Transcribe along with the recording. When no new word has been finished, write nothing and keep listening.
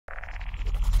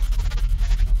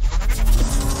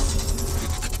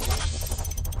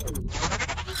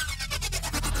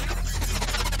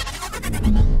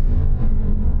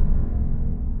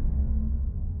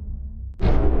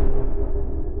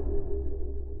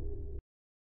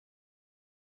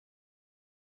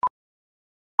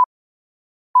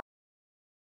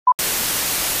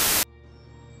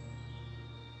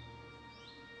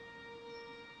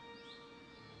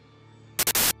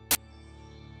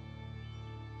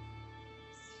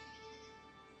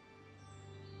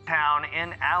Kingstown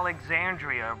in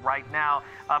Alexandria right now.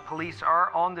 Police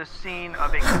are on the scene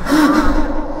of a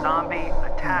confirmed zombie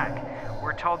attack.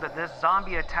 We're told that this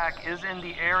zombie attack is in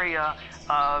the area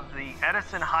of the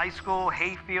Edison High School,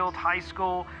 Hayfield High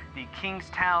School, the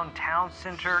Kingstown Town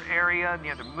Center area,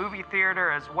 near the movie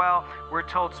theater as well. We're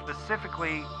told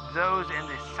specifically those in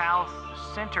the South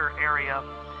Center area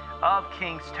of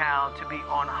Kingstown to be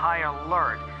on high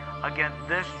alert. Again,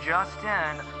 this just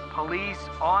in, police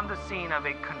on the scene of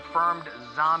a confirmed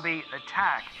zombie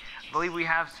attack. I believe we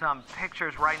have some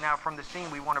pictures right now from the scene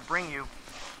we want to bring you.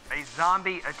 A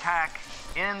zombie attack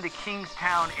in the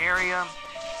Kingstown area.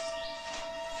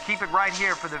 Keep it right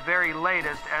here for the very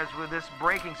latest as with this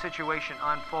breaking situation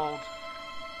unfolds.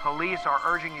 Police are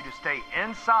urging you to stay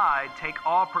inside, take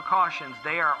all precautions.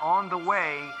 They are on the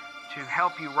way to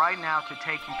help you right now to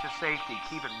take you to safety.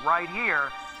 Keep it right here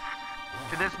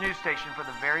to this news station for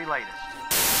the very latest.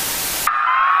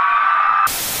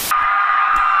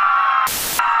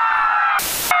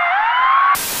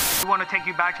 We want to take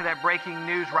you back to that breaking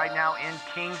news right now in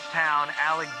Kingstown,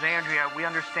 Alexandria. We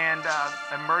understand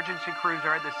emergency crews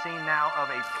are at the scene now of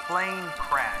a plane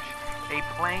crash. A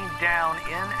plane down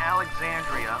in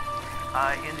Alexandria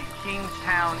in the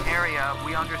Kingstown area.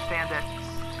 We understand that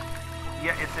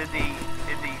it's in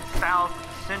the South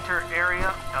Center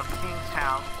area of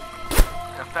Kingstown.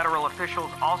 The federal officials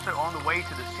also on the way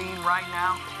to the scene right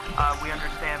now. We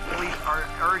understand police are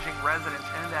urging residents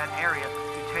in that area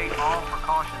to take all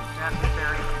precautions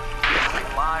necessary. A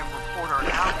live reporter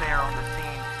out there on the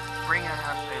scene bringing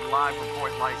us a live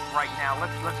report right now.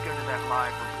 Let's go to that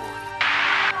live report.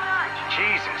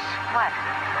 Jesus. What?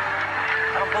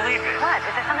 I don't believe it. What?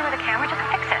 Is there something with the camera? Just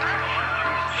fix it.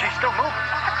 She's still moving.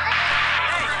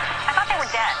 I thought they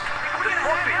were dead.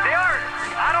 They are.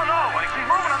 I don't know. She's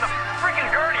moving on the freaking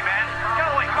gurney, man. Get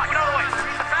out of the way. Come on, get out of the way.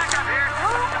 Back up here.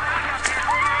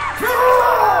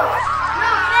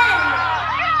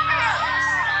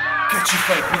 Che ci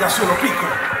fai qui da solo,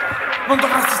 piccolo? Non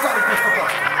dovresti stare in questo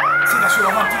posto. Sei da solo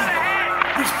avanti di me.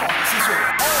 Rispondi, sei solo.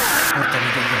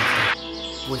 Portami degli altri.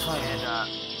 Vuoi fare?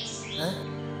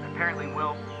 Apparently,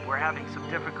 Will, we're having some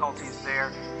difficulties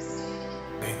there.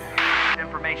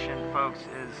 Information, folks,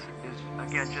 is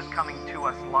again just coming to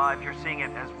us live. You're seeing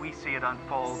it as we see it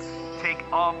unfold. Take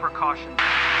all precautions.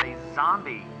 A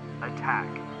zombie attack.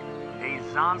 A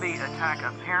zombie attack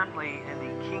apparently in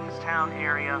the Kingstown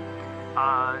area.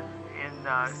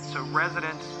 So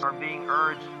residents are being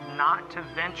urged not to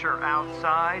venture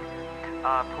outside.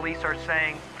 Police are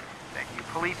saying, thank you.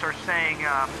 Police are saying,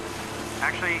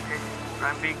 actually,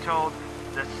 I'm being told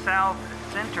the South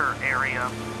Center area,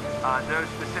 those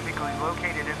specifically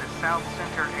located in the South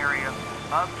Center area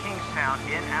of Kingstown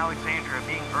in Alexandria,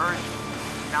 being urged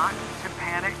not to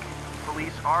panic.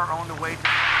 Police are on the way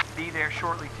to be there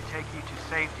shortly to take you to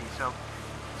safety. So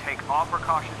take all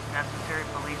precautions necessary.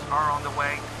 Police are on the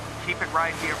way. Keep it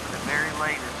right here for the very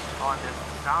latest on this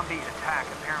zombie attack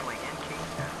apparently in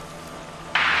Kingstown.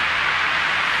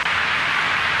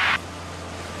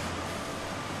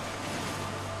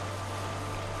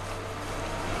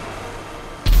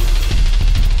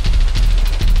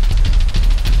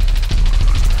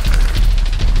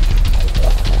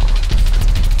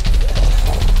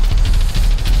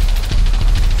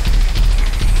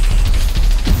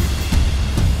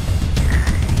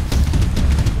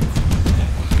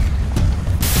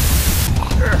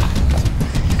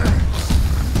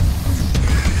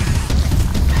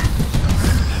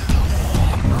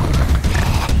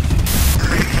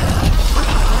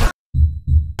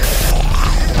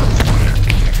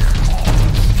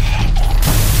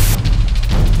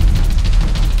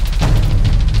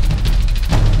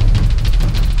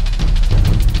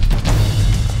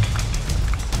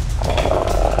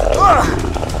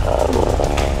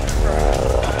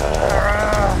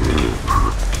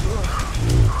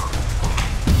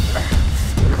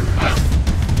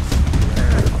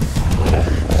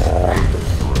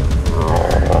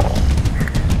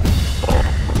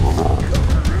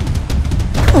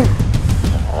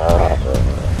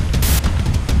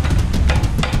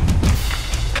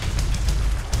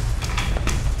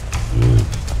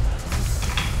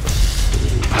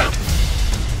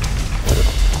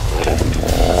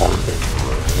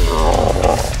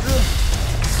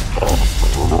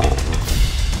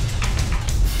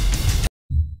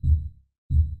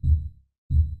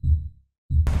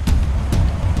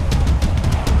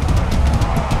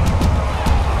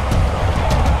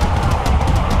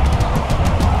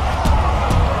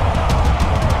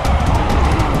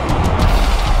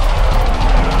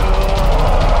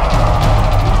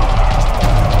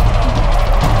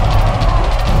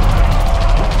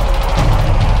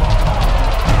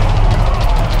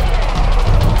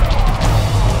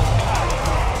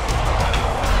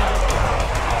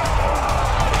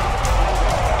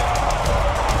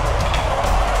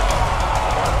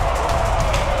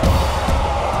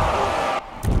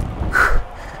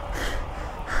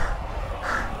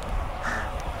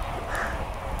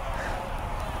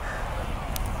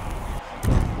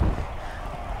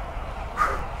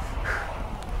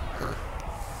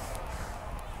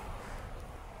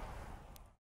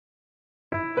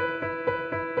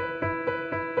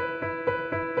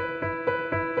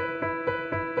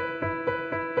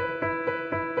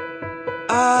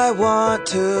 I want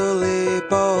to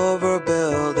leap over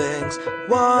buildings,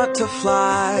 want to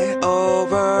fly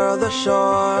over the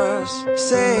shores,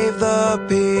 save the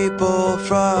people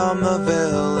from the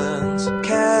villains,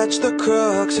 catch the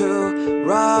crooks who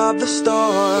rob the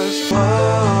stores.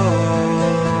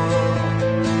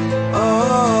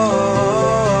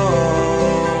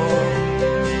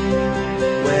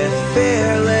 With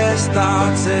fearless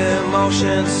thoughts,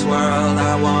 emotions swirled,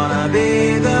 I wanna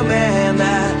be the man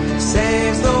that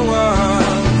saves the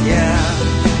world, yeah.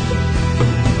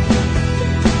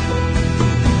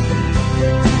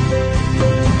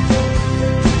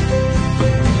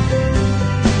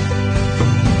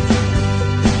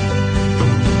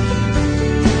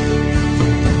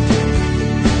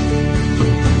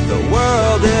 The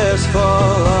world is full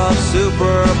of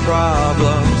super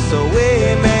problems, so we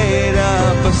made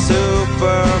up a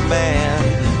Superman,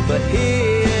 but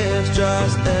he is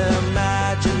just